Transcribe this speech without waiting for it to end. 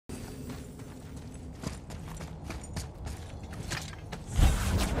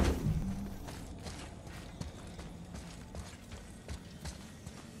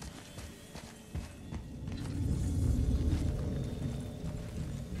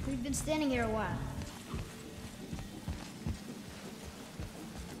We've been standing here a while.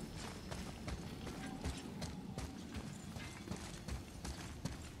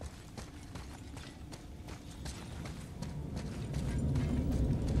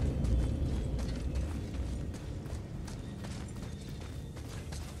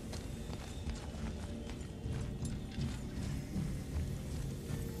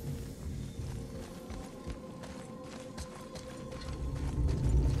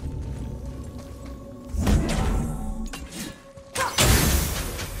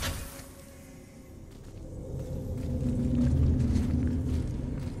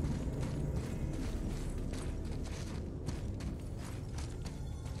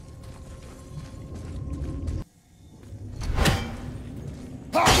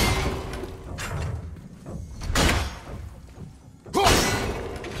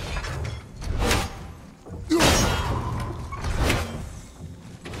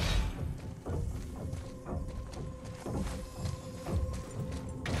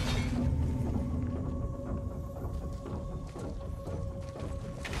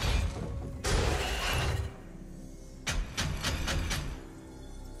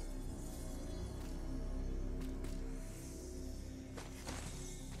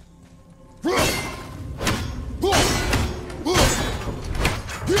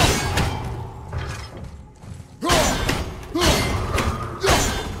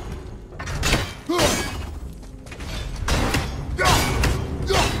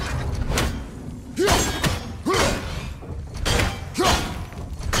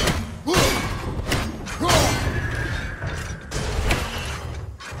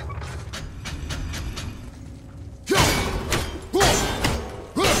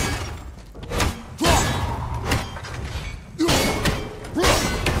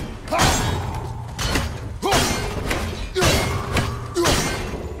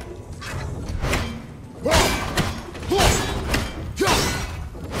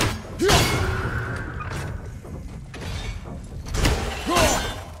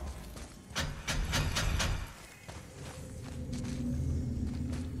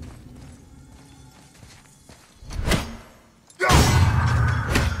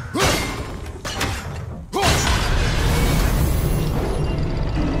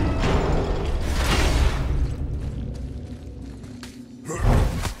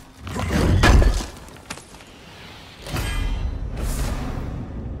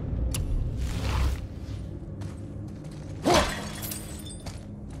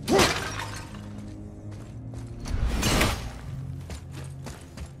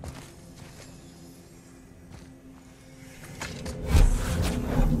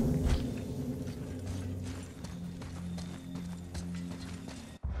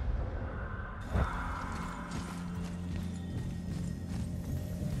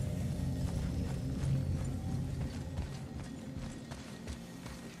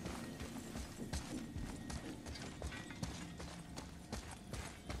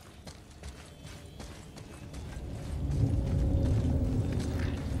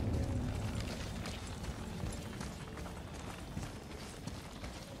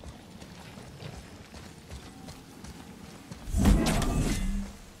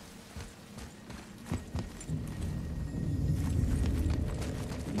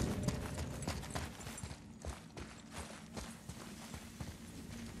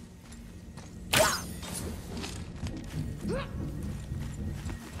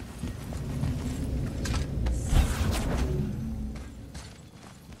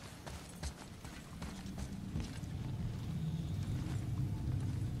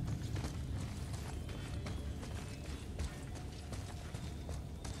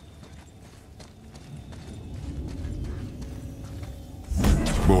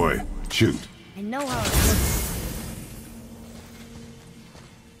 Boy, shoot. I know how it works.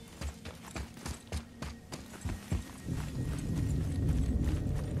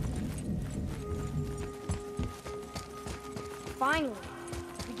 Finally,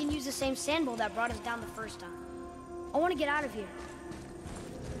 we can use the same sandbowl that brought us down the first time. I want to get out of here.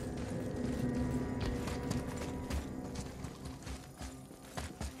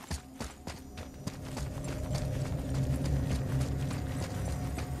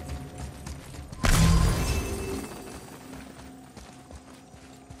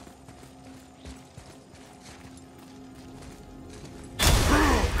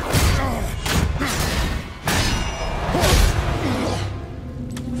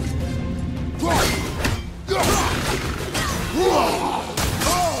 Whoa!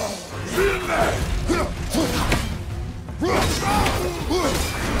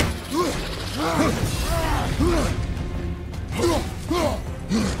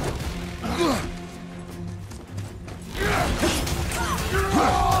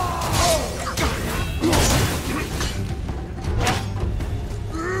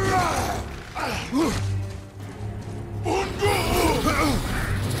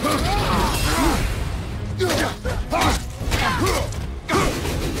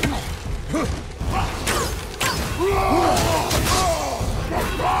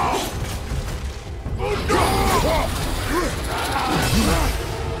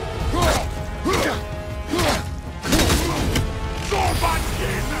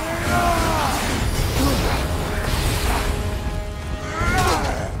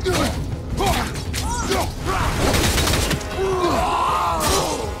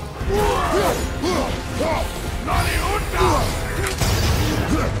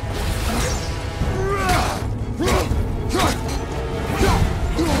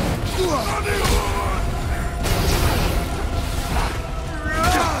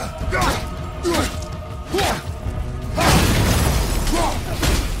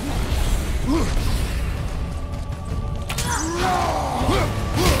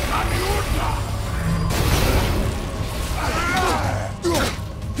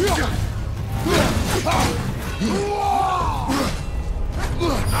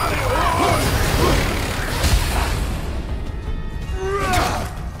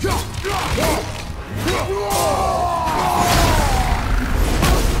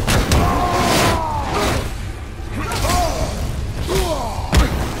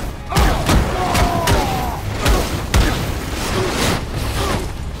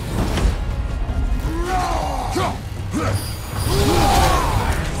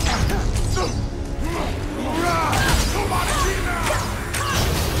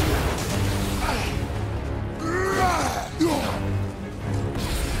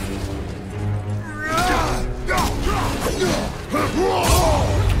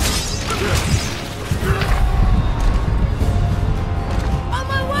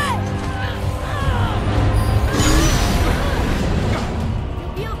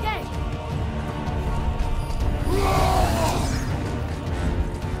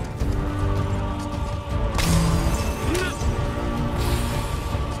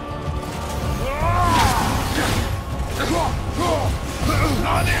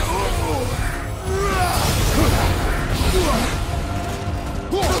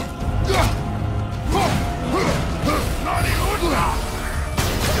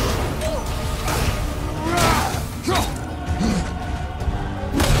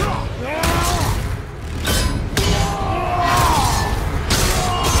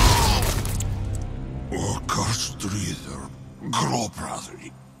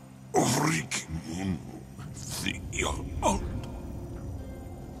 Gråbröder, freaking out.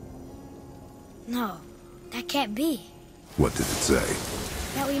 No, that can't be. What did it say?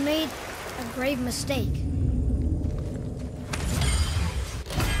 That we made a grave mistake.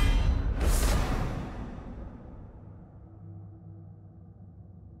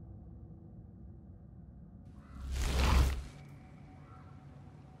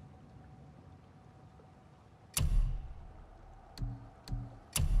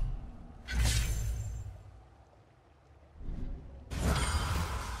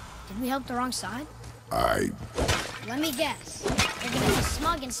 Did we help the wrong side? Let me guess. You're gonna be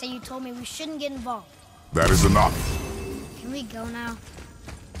smug and say you told me we shouldn't get involved. That is enough. Can we go now?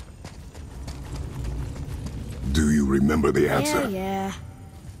 Do you remember the answer? Yeah.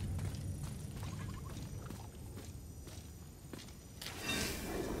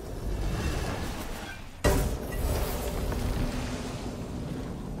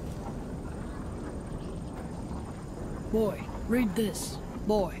 Boy, read this.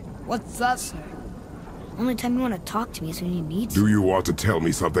 Boy, what's that say? Only time you want to talk to me is when you need Do you want to tell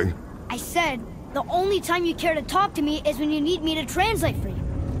me something? I said, the only time you care to talk to me is when you need me to translate for you.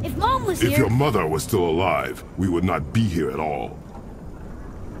 If Mom was If here... your mother was still alive, we would not be here at all.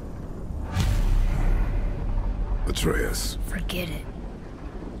 Atreus. Forget it.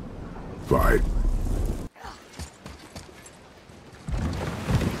 Fine.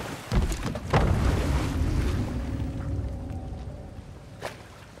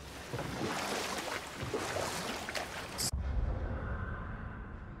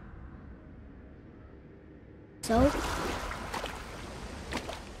 So?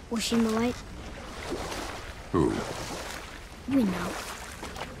 Was she in the light? Who? We know.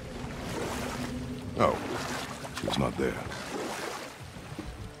 Oh. She was not there.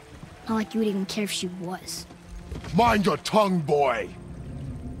 Not like you would even care if she was. Mind your tongue, boy!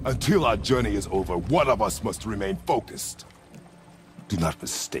 Until our journey is over, one of us must remain focused. Do not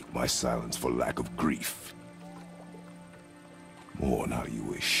mistake my silence for lack of grief. Mourn how you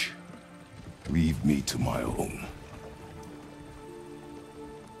wish. Leave me to my own.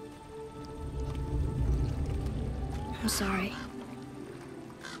 I'm sorry.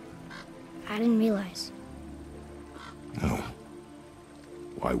 I didn't realize. No.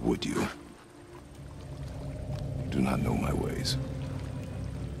 Why would you? You do not know my ways.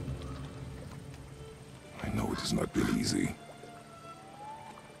 I know it has not been easy.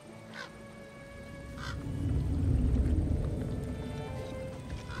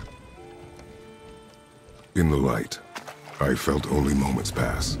 In the light, I felt only moments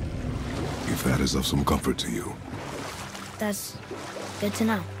pass. If that is of some comfort to you. That's good to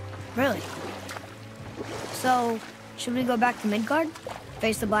know. Really. So, should we go back to Midgard?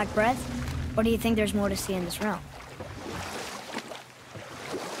 Face the Black Breath? Or do you think there's more to see in this realm?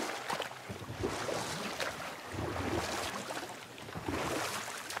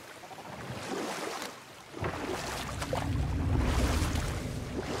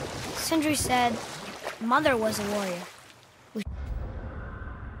 Sindri said Mother was a warrior. Was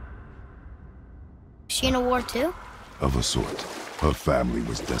she in a war too? Of a sort. Her family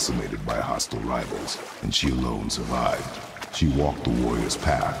was decimated by hostile rivals, and she alone survived. She walked the warrior's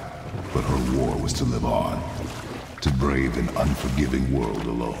path, but her war was to live on. To brave an unforgiving world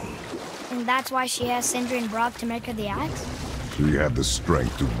alone. And that's why she has Sindri and Brock to make her the axe? She had the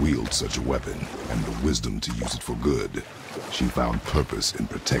strength to wield such a weapon, and the wisdom to use it for good. She found purpose in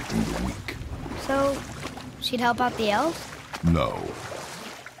protecting the weak. So, she'd help out the elves? No.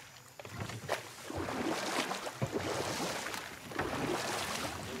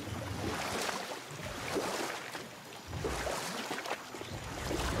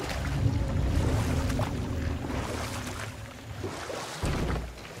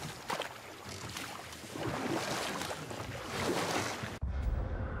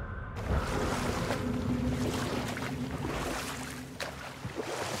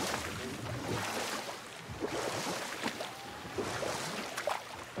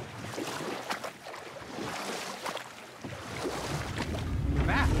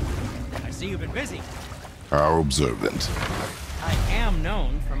 You've been busy. How observant. I am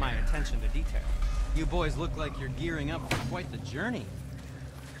known for my attention to detail. You boys look like you're gearing up for quite the journey.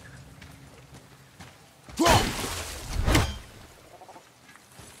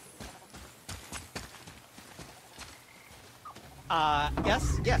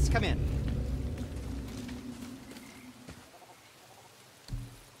 Yes, come in.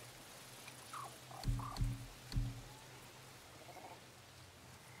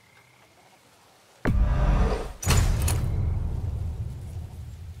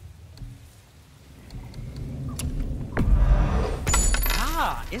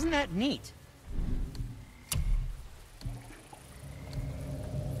 Yeah, isn't that neat?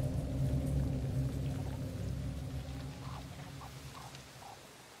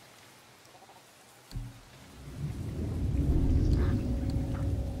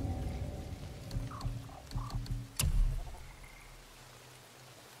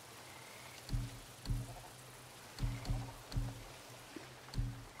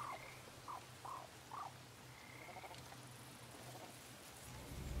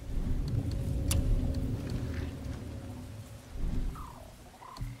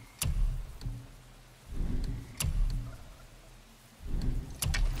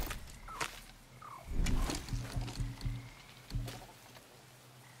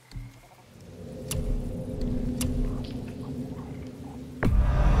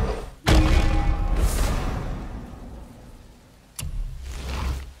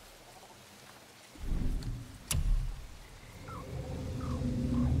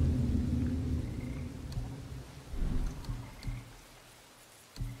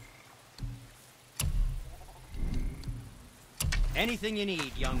 Anything you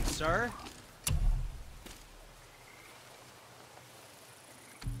need, young sir.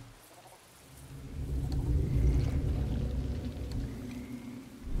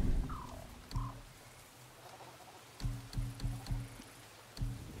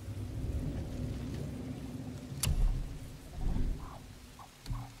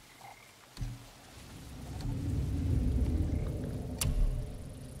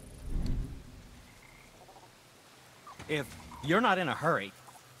 If you're not in a hurry.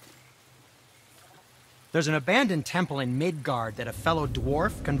 There's an abandoned temple in Midgard that a fellow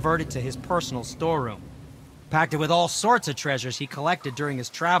dwarf converted to his personal storeroom. Packed it with all sorts of treasures he collected during his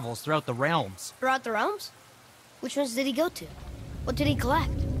travels throughout the realms. Throughout the realms? Which ones did he go to? What did he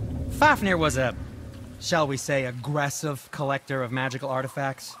collect? Fafnir was a, shall we say, aggressive collector of magical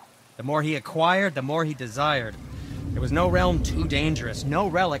artifacts. The more he acquired, the more he desired. There was no realm too dangerous, no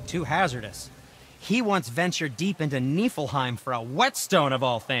relic too hazardous. He once ventured deep into Niflheim for a whetstone of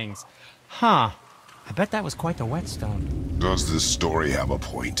all things. Huh. I bet that was quite the whetstone. Does this story have a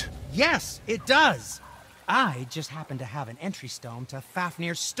point? Yes, it does. I just happen to have an entry stone to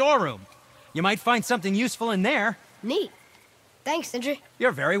Fafnir's storeroom. You might find something useful in there. Neat. Thanks, Sindri.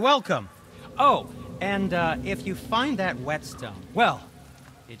 You're very welcome. Oh, and if you find that whetstone, well,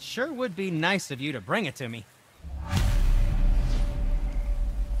 it sure would be nice of you to bring it to me.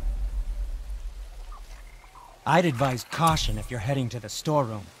 I'd advise caution if you're heading to the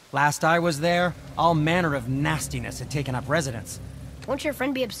storeroom. Last I was there, all manner of nastiness had taken up residence. Won't your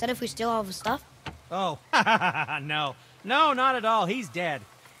friend be upset if we steal all of his stuff? Oh, no. No, not at all. He's dead,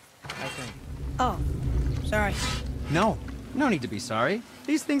 I think. Oh, sorry. No need to be sorry.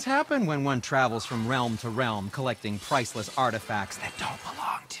 These things happen when one travels from realm to realm, collecting priceless artifacts that don't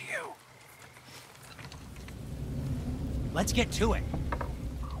belong to you. Let's get to it.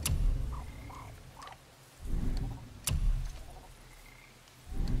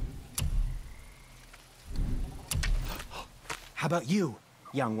 How about you,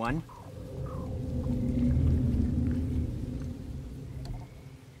 young one?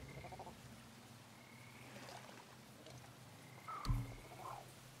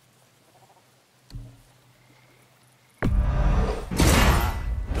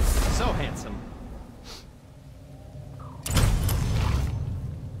 So handsome.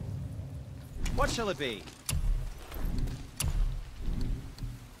 What shall it be?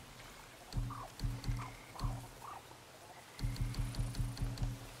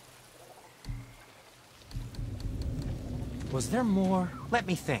 Was there more? Let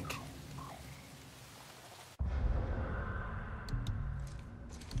me think.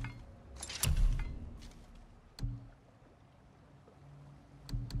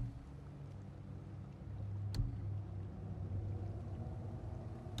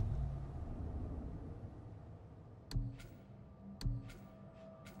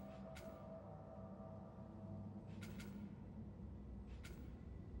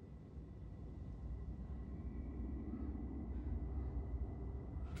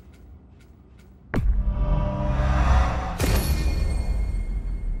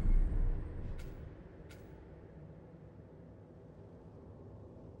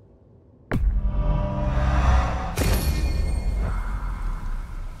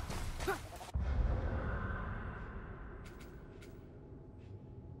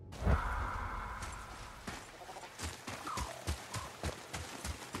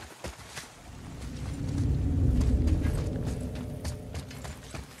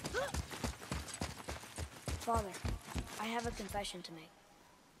 Father, I have a confession to make.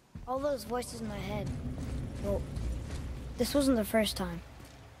 All those voices in my head, well, this wasn't the first time.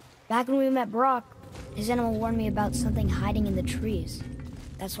 Back when we met Brock, his animal warned me about something hiding in the trees.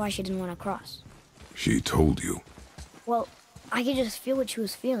 That's why she didn't want to cross. She told you? Well, I could just feel what she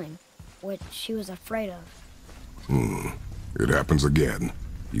was feeling, what she was afraid of. It happens again.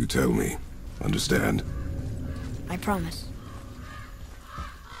 You tell me. Understand? I promise.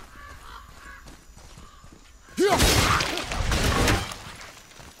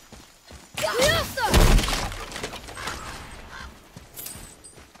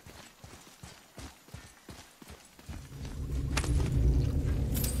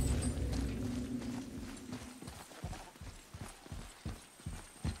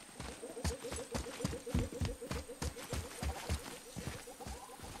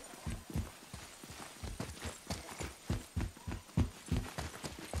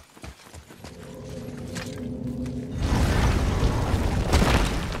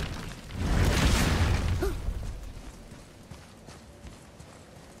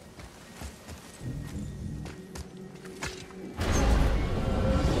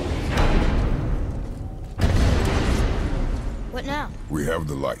 What now? We have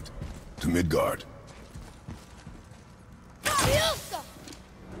the light. To Midgard.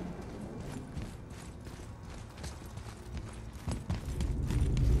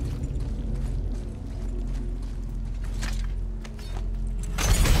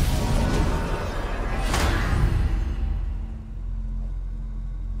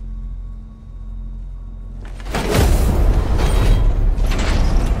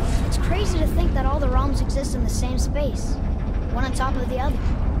 It's crazy to think that all the realms exist in the same space, one on top of the other.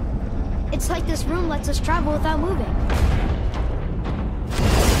 It's like this room lets us travel without moving.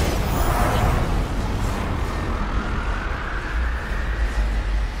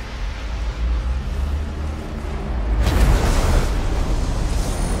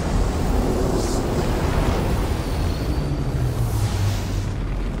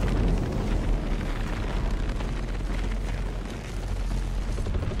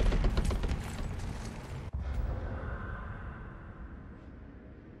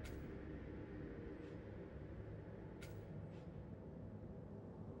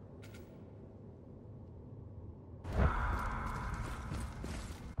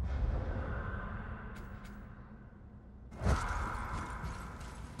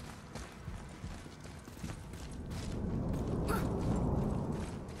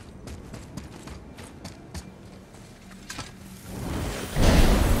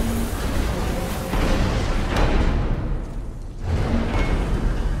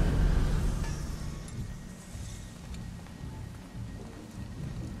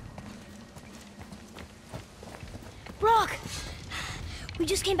 Brock! We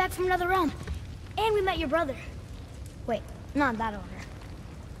just came back from another realm. And we met your brother. Wait, not in that order.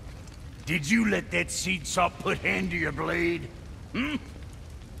 Did you let that seed sop put hand to your blade? Hmm?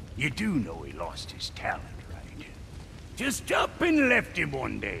 You do know he lost his talent, right? Just up and left him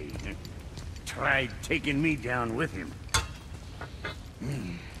one day. Tried taking me down with him.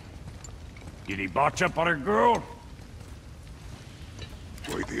 Did he botch up on a girl?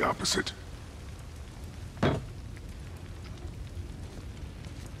 Quite the opposite.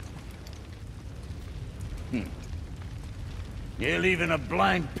 Yeah, even a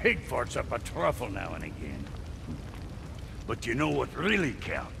blind pig farts up a truffle now and again. But you know what really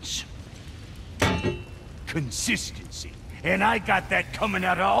counts? Consistency. And I got that coming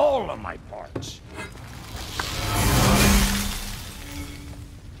out of all of my parts.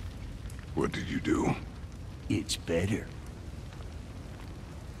 What did you do? It's better.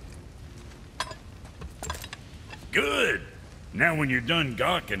 Good! Now when you're done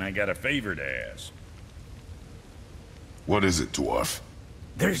gawking, I got a favor to ask. What is it, dwarf?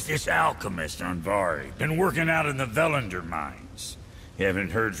 There's this alchemist on Vari, been working out in the Velander mines. Haven't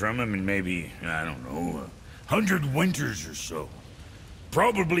heard from him in maybe, I don't know, 100 winters or so.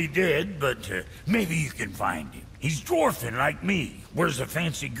 Probably dead, but maybe you can find him. He's dwarfing like me, wears a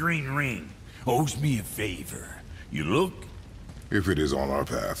fancy green ring, owes me a favor. You look? If it is on our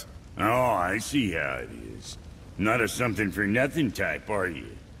path. Oh, I see how it is. Not a something-for-nothing type, are you?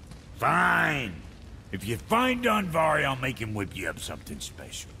 Fine. If you find Donvari, I'll make him whip you up something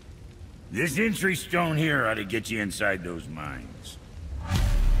special. This entry stone here ought to get you inside those mines.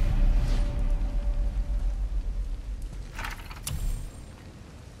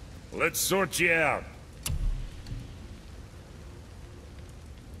 Let's sort you out.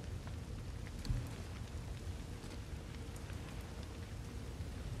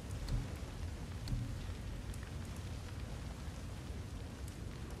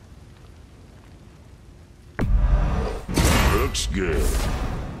 Looks good.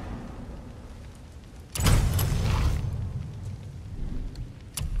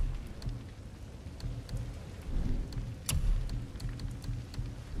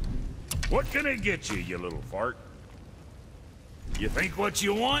 What can I get you, you little fart? You think what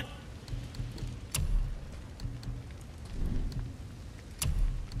you want?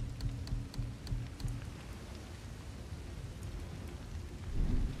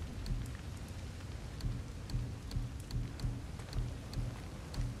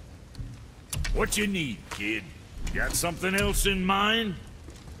 What you need, kid? Got something else in mind?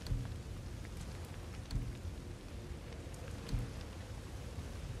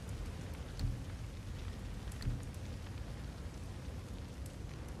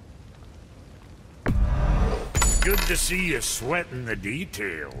 Good to see you sweating the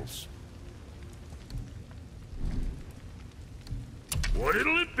details.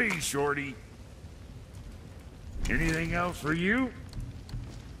 What'll it be, Shorty? Anything else for you?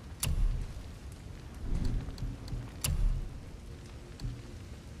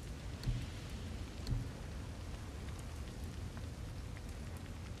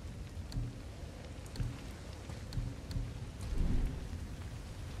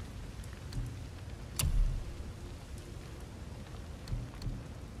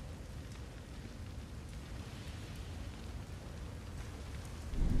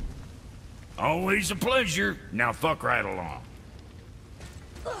 Always a pleasure. Now fuck right along.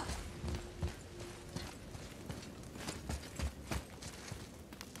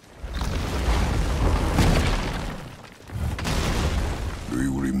 Do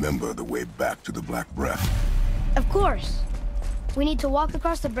you remember the way back to the Black Breath? Of course. We need to walk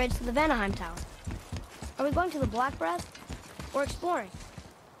across the bridge to the Vanaheim Tower. Are we going to the Black Breath or exploring?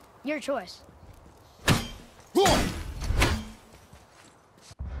 Your choice.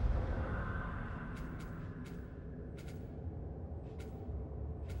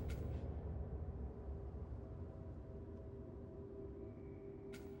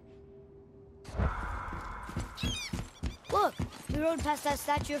 Look, we rode past that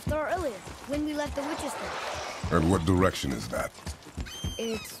statue of Thor earlier, when we left the witch's thing. And what direction is that?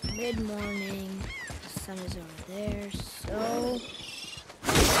 It's mid-morning, the sun is over there, so...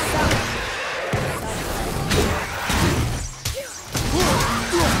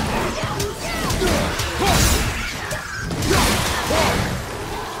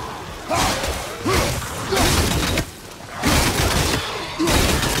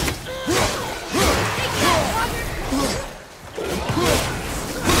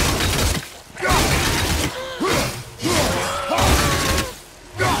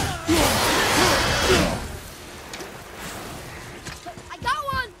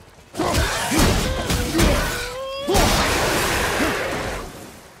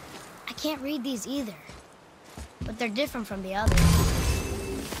 I can't read these either, but they're different from the others.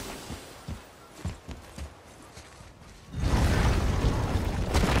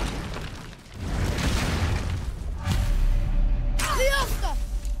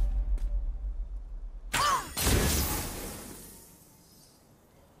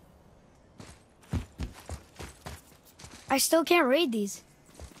 I still can't read these.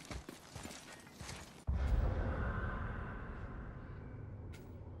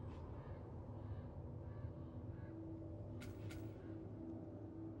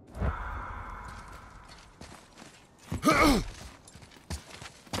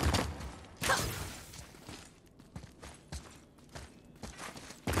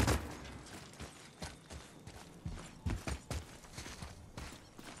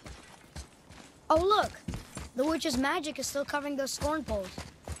 Oh, look! The witch's magic is still covering those scorn poles.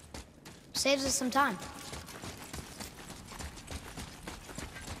 Saves us some time.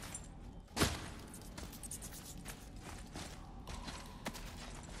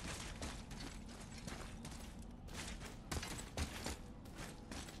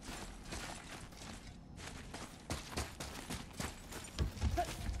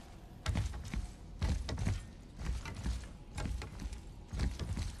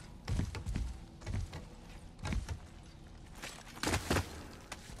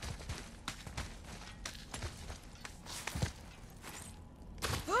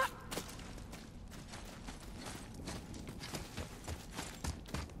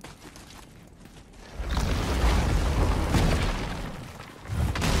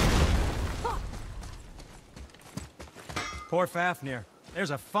 Poor Fafnir.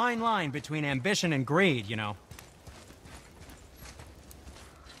 There's a fine line between ambition and greed, you know.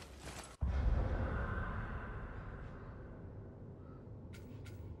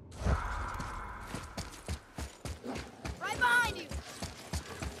 Right behind you!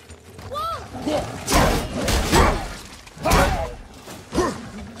 Whoa!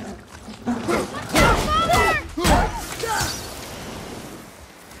 Watch out, Father!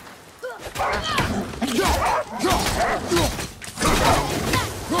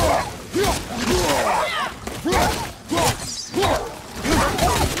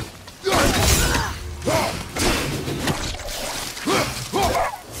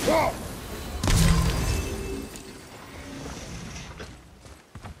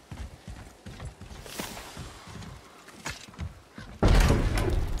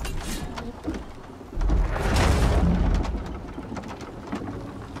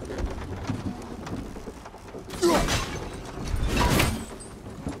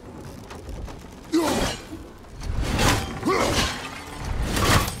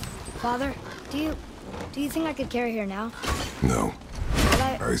 Father, do you think I could carry her now? No.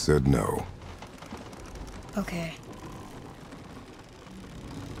 But I said no. Okay.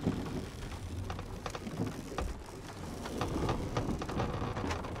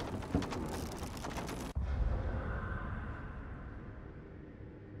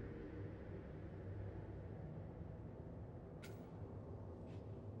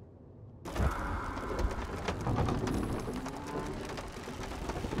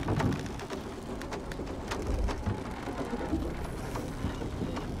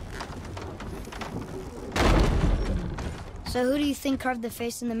 So who do you think carved the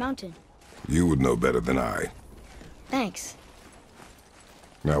face in the mountain? You would know better than I. Thanks.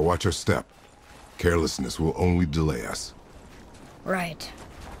 Now watch your step. Carelessness will only delay us. Right.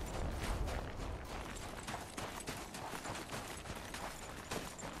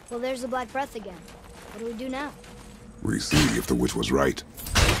 Well, there's the Black Breath again. What do we do now? We see if the witch was right.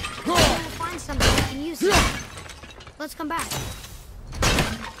 We're gonna find something we can use. Let's come back.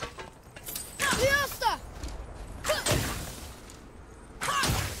 Fiesta!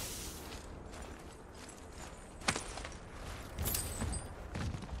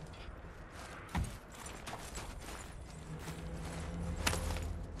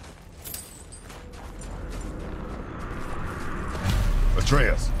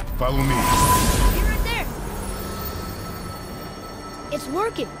 Atreus, follow me. You're right there. It's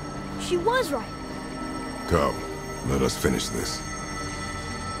working. She was right. Come, let us finish this.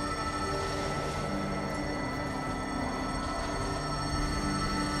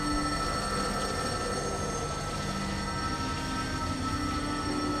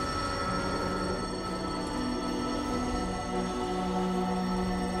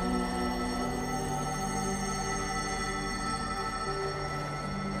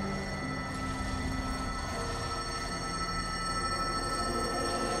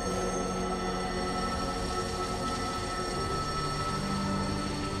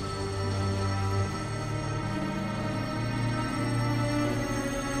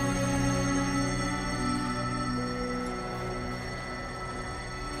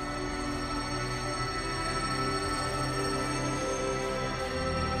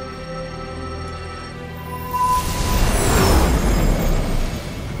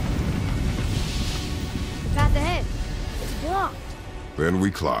 The path ahead. It's blocked. Then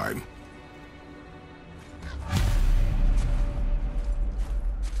we climb.